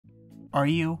Are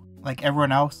you, like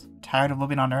everyone else, tired of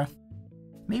living on Earth?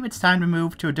 Maybe it's time to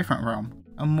move to a different realm,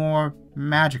 a more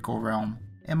magical realm,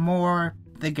 a more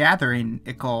The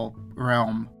Gathering-ical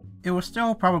realm. It will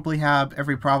still probably have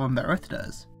every problem that Earth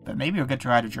does, but maybe you'll get to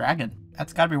ride a dragon.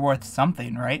 That's gotta be worth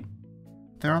something, right?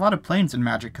 There are a lot of planes in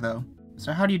Magic, though,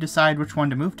 so how do you decide which one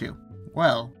to move to?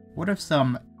 Well, what if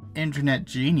some internet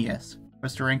genius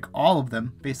was to rank all of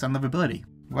them based on livability?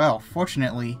 Well,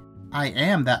 fortunately, I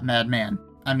am that madman.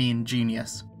 I mean,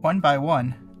 genius. One by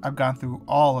one, I've gone through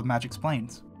all of Magic's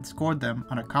planes and scored them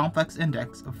on a complex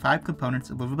index of 5 components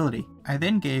of livability. I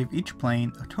then gave each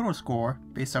plane a total score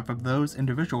based off of those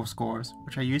individual scores,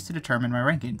 which I used to determine my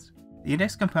rankings. The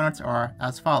index components are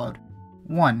as followed.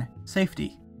 1.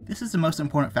 Safety. This is the most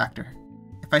important factor.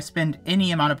 If I spend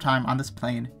any amount of time on this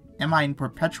plane, am I in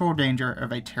perpetual danger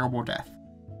of a terrible death?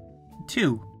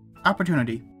 2.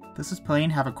 Opportunity. Does this plane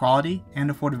have equality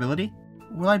and affordability?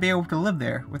 Will I be able to live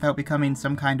there without becoming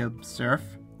some kind of serf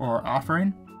or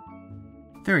offering?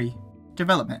 3.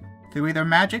 Development. Through either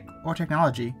magic or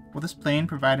technology, will this plane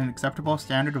provide an acceptable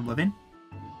standard of living?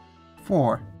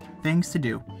 4. Things to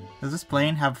do. Does this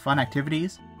plane have fun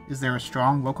activities? Is there a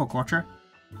strong local culture?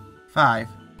 5.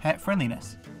 Pet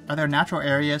friendliness. Are there natural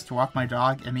areas to walk my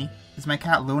dog, Emmy? Is my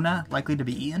cat Luna likely to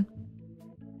be eaten?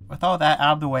 With all that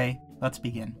out of the way, let's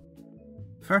begin.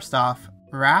 First off,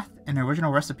 Wrath and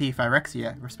Original Recipe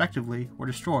Phyrexia, respectively, were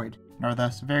destroyed, and are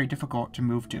thus very difficult to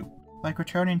move to. Like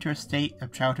returning to a state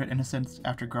of childhood innocence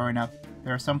after growing up,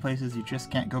 there are some places you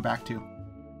just can't go back to.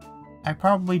 I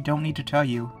probably don't need to tell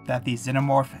you that the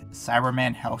Xenomorph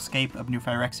Cyberman hellscape of New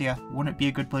Phyrexia wouldn't be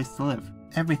a good place to live.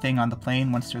 Everything on the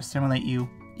plane wants to assimilate you,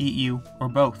 eat you, or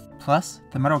both. Plus,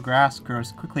 the metal grass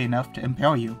grows quickly enough to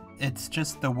impale you. It's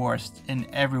just the worst in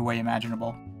every way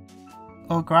imaginable.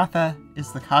 Olgratha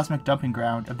is the cosmic dumping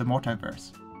ground of the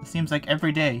multiverse. It seems like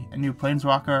every day a new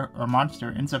planeswalker or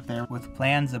monster ends up there with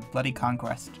plans of bloody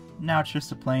conquest. Now it's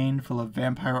just a plane full of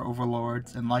vampire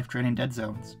overlords and life-draining dead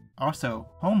zones. Also,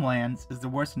 Homelands is the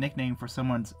worst nickname for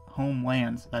someone's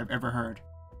homelands that I've ever heard.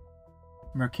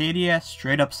 Mercadia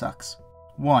straight up sucks.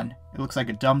 1. It looks like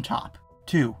a dumb top.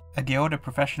 2. A guild of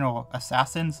professional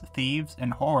assassins, thieves,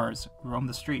 and horrors roam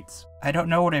the streets. I don't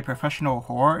know what a professional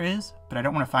horror is, but I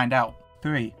don't want to find out.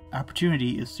 3.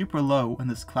 Opportunity is super low in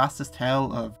this classist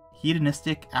tale of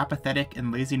hedonistic, apathetic,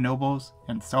 and lazy nobles,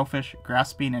 and selfish,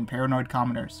 grasping, and paranoid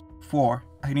commoners. 4.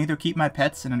 I can either keep my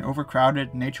pets in an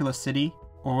overcrowded, natureless city,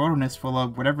 or wilderness full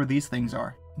of whatever these things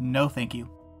are. No thank you.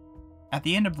 At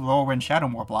the end of the Lorwyn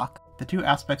Shadowmoor block, the two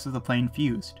aspects of the plane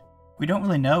fused. We don't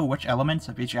really know which elements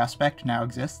of each aspect now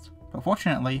exist, but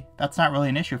fortunately, that's not really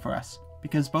an issue for us,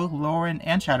 because both Lorwyn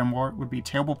and Shadowmoor would be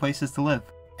terrible places to live.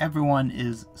 Everyone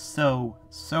is so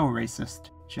racist.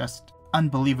 Just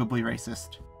unbelievably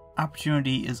racist.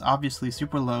 Opportunity is obviously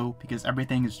super low because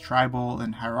everything is tribal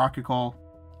and hierarchical,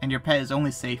 and your pet is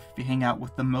only safe if you hang out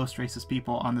with the most racist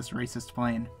people on this racist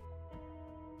plane.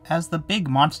 As the big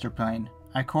monster plane,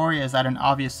 Ikoria is at an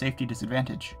obvious safety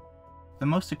disadvantage. The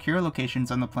most secure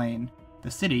locations on the plane, the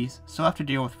cities, still have to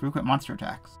deal with frequent monster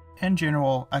attacks. In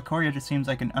general, Ikoria just seems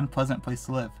like an unpleasant place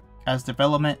to live, as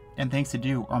development and things to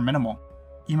do are minimal.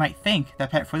 You might think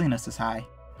that pet friendliness is high,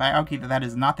 but I argue that that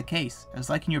is not the case, as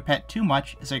liking your pet too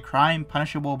much is a crime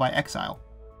punishable by exile.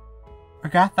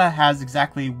 Regatha has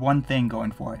exactly one thing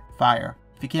going for it: fire.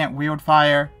 If you can't wield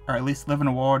fire, or at least live in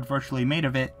a world virtually made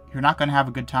of it, you're not going to have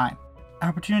a good time.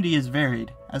 Opportunity is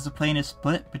varied, as the plane is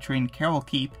split between Carol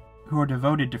Keep, who are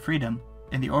devoted to freedom,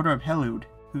 and the Order of Helud,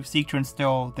 who seek to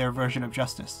instill their version of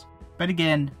justice. But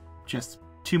again, just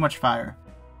too much fire.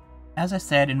 As I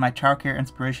said in my Tarkir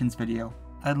Inspirations video,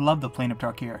 I love the plane of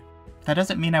Tarkir. That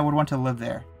doesn't mean I would want to live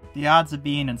there. The odds of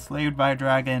being enslaved by a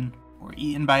dragon, or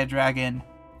eaten by a dragon,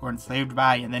 or enslaved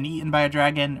by and then eaten by a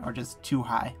dragon are just too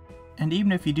high. And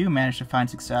even if you do manage to find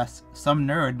success, some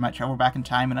nerd might travel back in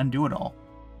time and undo it all.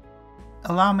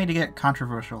 Allow me to get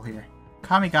controversial here.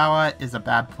 Kamigawa is a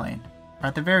bad plane, or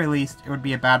at the very least, it would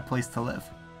be a bad place to live.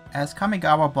 As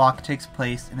Kamigawa block takes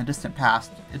place in the distant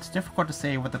past, it's difficult to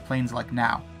say what the plane's like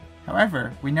now.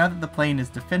 However, we know that the plane is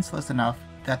defenseless enough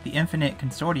that the Infinite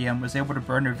Consortium was able to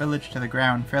burn their village to the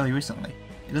ground fairly recently.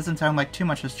 It doesn't sound like too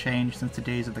much has changed since the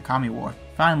days of the Kami War.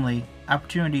 Finally,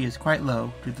 opportunity is quite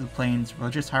low due to the plane's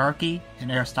religious hierarchy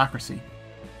and aristocracy.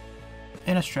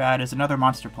 Innistrad is another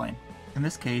monster plane, in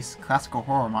this case classical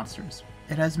horror monsters.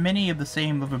 It has many of the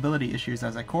same livability issues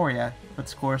as Ikoria, but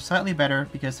scores slightly better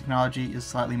because technology is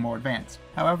slightly more advanced.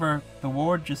 However, the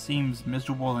ward just seems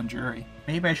miserable and dreary.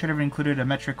 Maybe I should have included a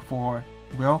metric for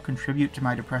will contribute to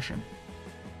my depression.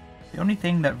 The only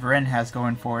thing that Varen has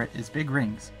going for it is big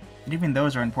rings, and even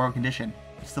those are in poor condition.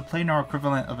 It's the planar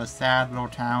equivalent of a sad little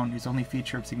town whose only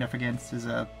feature of significance is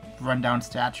a rundown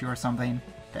statue or something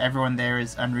that everyone there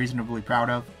is unreasonably proud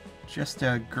of. Just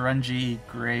a grungy,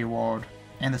 grey world,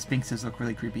 and the sphinxes look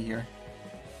really creepy here.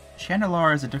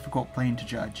 Chandelure is a difficult plane to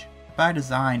judge. By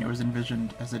design, it was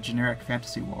envisioned as a generic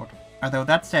fantasy world. Although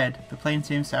that said, the plane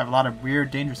seems to have a lot of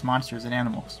weird, dangerous monsters and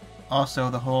animals. Also,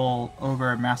 the whole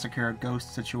over-massacre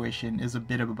ghost situation is a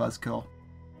bit of a buzzkill.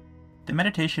 The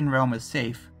meditation realm is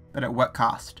safe, but at what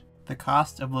cost? The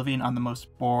cost of living on the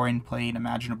most boring plane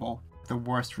imaginable, the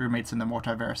worst roommates in the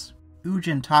multiverse.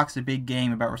 Ujin talks a big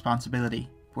game about responsibility,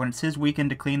 but when it's his weekend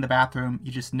to clean the bathroom,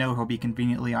 you just know he'll be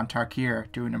conveniently on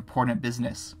Tarkir doing important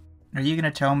business. Are you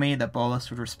gonna tell me that Bolas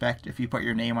would respect if you put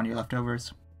your name on your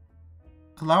leftovers?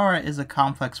 Alara is a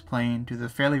complex plane due to the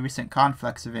fairly recent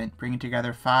Conflex event bringing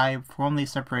together 5 formerly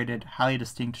separated, highly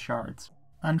distinct shards.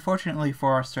 Unfortunately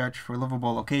for our search for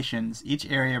livable locations, each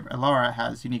area of Alara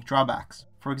has unique drawbacks.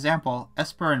 For example,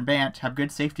 Esper and Bant have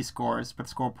good safety scores, but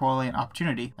score poorly in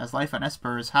opportunity, as life on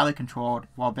Esper is highly controlled,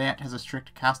 while Bant has a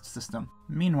strict caste system.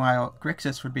 Meanwhile,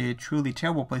 Grixis would be a truly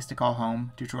terrible place to call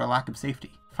home due to a lack of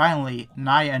safety. Finally,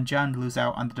 Naya and Jund lose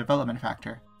out on the development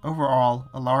factor. Overall,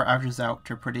 Alara averages out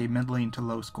to a pretty middling to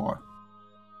low score.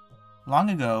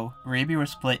 Long ago, Arabia was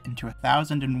split into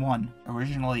 1,001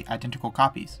 originally identical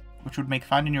copies, which would make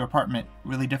finding your apartment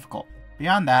really difficult.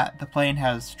 Beyond that, the plane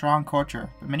has strong culture,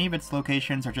 but many of its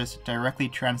locations are just directly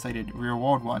translated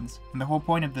real-world ones, and the whole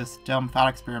point of this dumb thought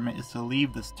experiment is to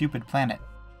leave the stupid planet.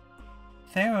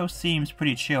 Theros seems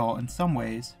pretty chill in some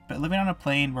ways, but living on a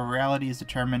plane where reality is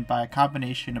determined by a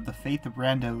combination of the faith of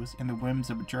randos and the whims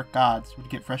of jerk gods would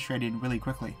get frustrating really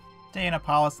quickly. Stay in a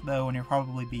palace though and you'll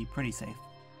probably be pretty safe.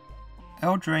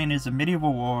 Eldraine is a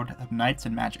medieval world of knights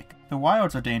and magic. The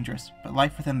wilds are dangerous, but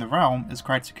life within the realm is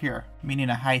quite secure, meaning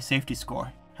a high safety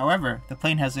score. However, the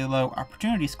plane has a low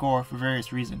opportunity score for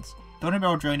various reasons. Throne of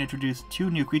Eldraine introduced 2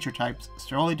 new creature types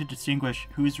solely to distinguish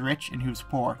who's rich and who's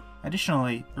poor.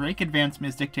 Additionally, rank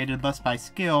advancement is dictated less by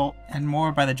skill and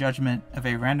more by the judgment of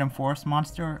a random forest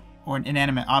monster or an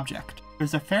inanimate object.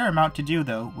 There's a fair amount to do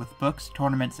though, with books,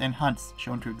 tournaments, and hunts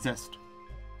shown to exist.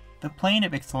 The plane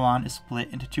of Ixalan is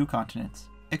split into 2 continents,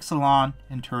 Ixalan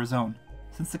and Turazone.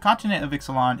 Since the continent of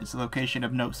Ixalan is the location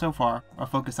of note so far, I'll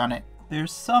focus on it.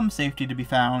 There's some safety to be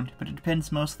found, but it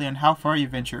depends mostly on how far you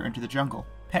venture into the jungle.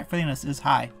 Pet friendliness is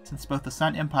high, since both the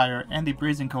Sun Empire and the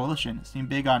Brazen Coalition seem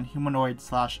big on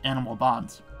humanoid/animal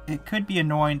bonds. It could be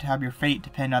annoying to have your fate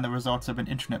depend on the results of an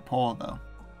internet poll, though.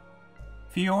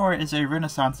 Fiora is a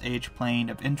Renaissance Age plane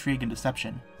of intrigue and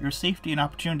deception. Your safety and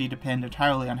opportunity depend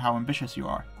entirely on how ambitious you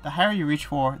are. The higher you reach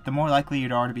for, the more likely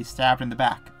you are to be stabbed in the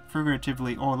back,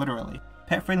 figuratively or literally.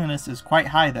 Pet friendliness is quite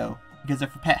high though, because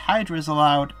if a pet hydra is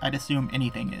allowed, I'd assume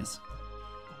anything is.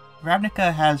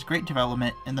 Ravnica has great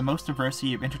development and the most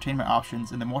diversity of entertainment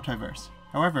options in the multiverse.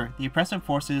 However, the oppressive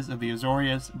forces of the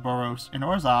Azorius, Boros, and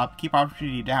Orzhov keep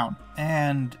opportunity down.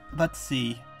 And, let's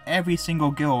see, every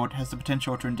single guild has the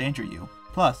potential to endanger you.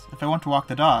 Plus, if I want to walk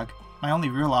the dog, my only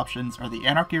real options are the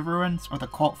Anarchy Ruins or the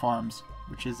Cult Farms,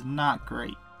 which is not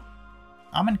great.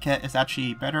 Amonkhet is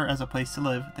actually better as a place to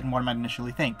live than one might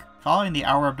initially think. Following the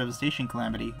Hour of Devastation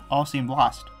calamity, all seemed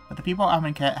lost, but the people of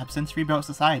Amonkhet have since rebuilt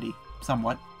society,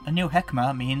 somewhat. A new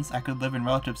Hekma means I could live in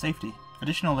relative safety.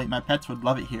 Additionally, my pets would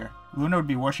love it here. Luna would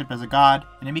be worshipped as a god,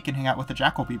 and Amy can hang out with the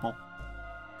Jackal people.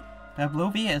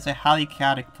 Bablovia is a highly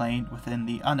chaotic plane within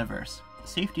the Universe.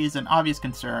 Safety is an obvious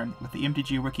concern, with the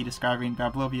MTG wiki describing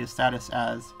Bablovia's status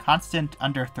as constant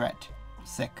under threat.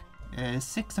 Sick. Is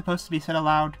sick supposed to be said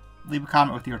aloud? Leave a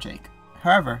comment with your take.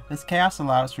 However, this chaos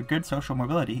allows for good social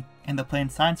mobility, and the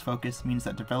plane's science focus means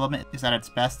that development is at its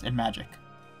best in Magic.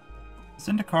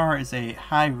 Zendikar is a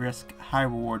high-risk,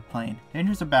 high-reward plane.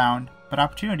 Dangers abound, but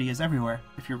opportunity is everywhere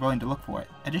if you're willing to look for it.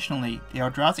 Additionally, the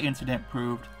Eldrazi incident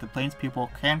proved the plane's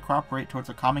people can cooperate towards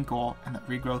a common goal and that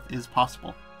regrowth is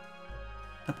possible.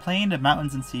 The plane of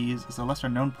mountains and seas is a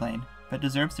lesser-known plane, but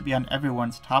deserves to be on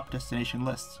everyone's top destination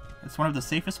lists. It's one of the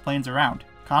safest planes around.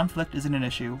 Conflict isn't an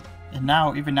issue, and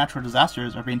now even natural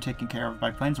disasters are being taken care of by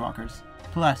planeswalkers.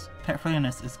 Plus, pet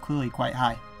friendliness is clearly quite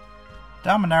high.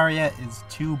 Dominaria is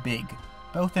too big,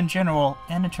 both in general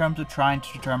and in terms of trying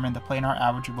to determine the planar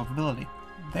average of livability.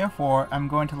 Therefore, I'm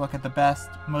going to look at the best,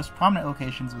 most prominent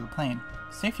locations of the plane.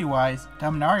 Safety-wise,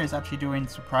 Dominaria is actually doing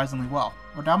surprisingly well.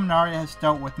 Where Dominaria has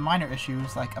dealt with minor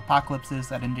issues like apocalypses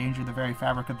that endanger the very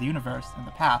fabric of the universe in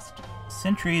the past,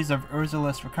 centuries of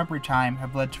Urzalis recovery time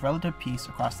have led to relative peace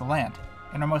across the land.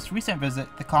 In our most recent visit,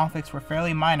 the conflicts were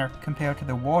fairly minor compared to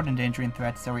the world-endangering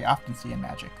threats that we often see in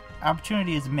Magic.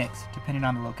 Opportunity is mixed, depending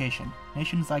on the location.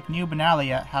 Nations like New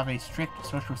Benalia have a strict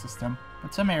social system,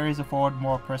 but some areas afford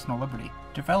more personal liberty.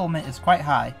 Development is quite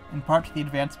high, in part to the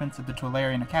advancements of the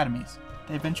Tolarian academies.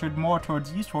 They've ventured more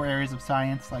towards useful areas of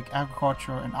science like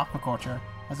agriculture and aquaculture,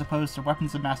 as opposed to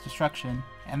weapons of mass destruction,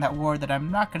 and that word that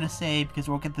I'm not going to say because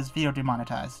we'll get this video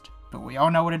demonetized, but we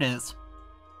all know what it is.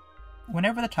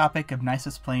 Whenever the topic of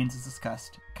Nisus Plains is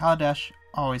discussed, Kaladesh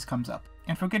always comes up,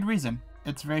 and for good reason.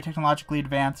 It's very technologically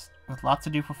advanced, with lots to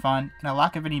do for fun, and a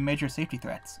lack of any major safety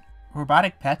threats.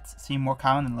 Robotic pets seem more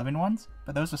common than living ones,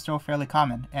 but those are still fairly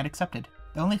common and accepted.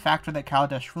 The only factor that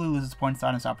Kaladesh really loses points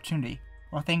on is opportunity.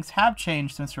 While things have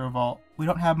changed since the revolt, we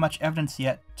don't have much evidence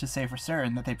yet to say for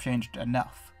certain that they've changed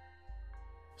enough.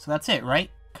 So that's it,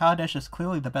 right? Kaladesh is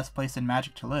clearly the best place in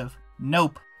Magic to live.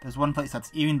 Nope! There's one place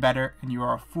that's even better, and you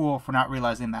are a fool for not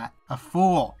realizing that. A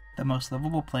fool! The most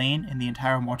livable plane in the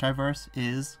entire multiverse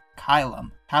is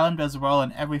Kylum. Kylum does well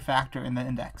in every factor in the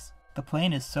index. The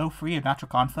plane is so free of natural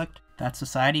conflict that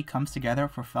society comes together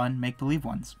for fun, make-believe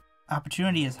ones.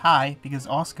 Opportunity is high because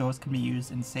all skills can be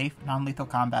used in safe, non-lethal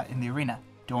combat in the arena.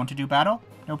 Don't want to do battle?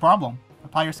 No problem.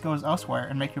 Apply your skills elsewhere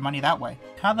and make your money that way.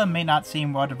 Kylum may not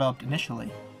seem well developed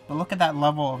initially, but look at that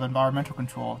level of environmental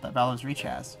control that Valor's Reach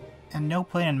has. And no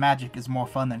plane in Magic is more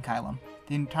fun than Kylum.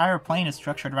 The entire plane is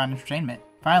structured around entertainment.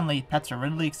 Finally, pets are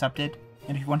readily accepted,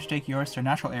 and if you want to take yours to a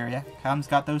natural area, Kylum's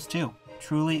got those too.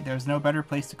 Truly, there's no better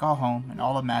place to call home in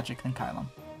all of Magic than Kylum.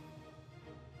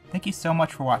 Thank you so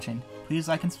much for watching. Please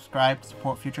like and subscribe to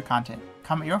support future content.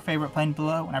 Comment your favorite plane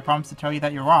below, and I promise to tell you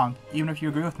that you're wrong, even if you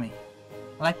agree with me.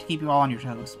 I like to keep you all on your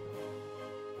toes.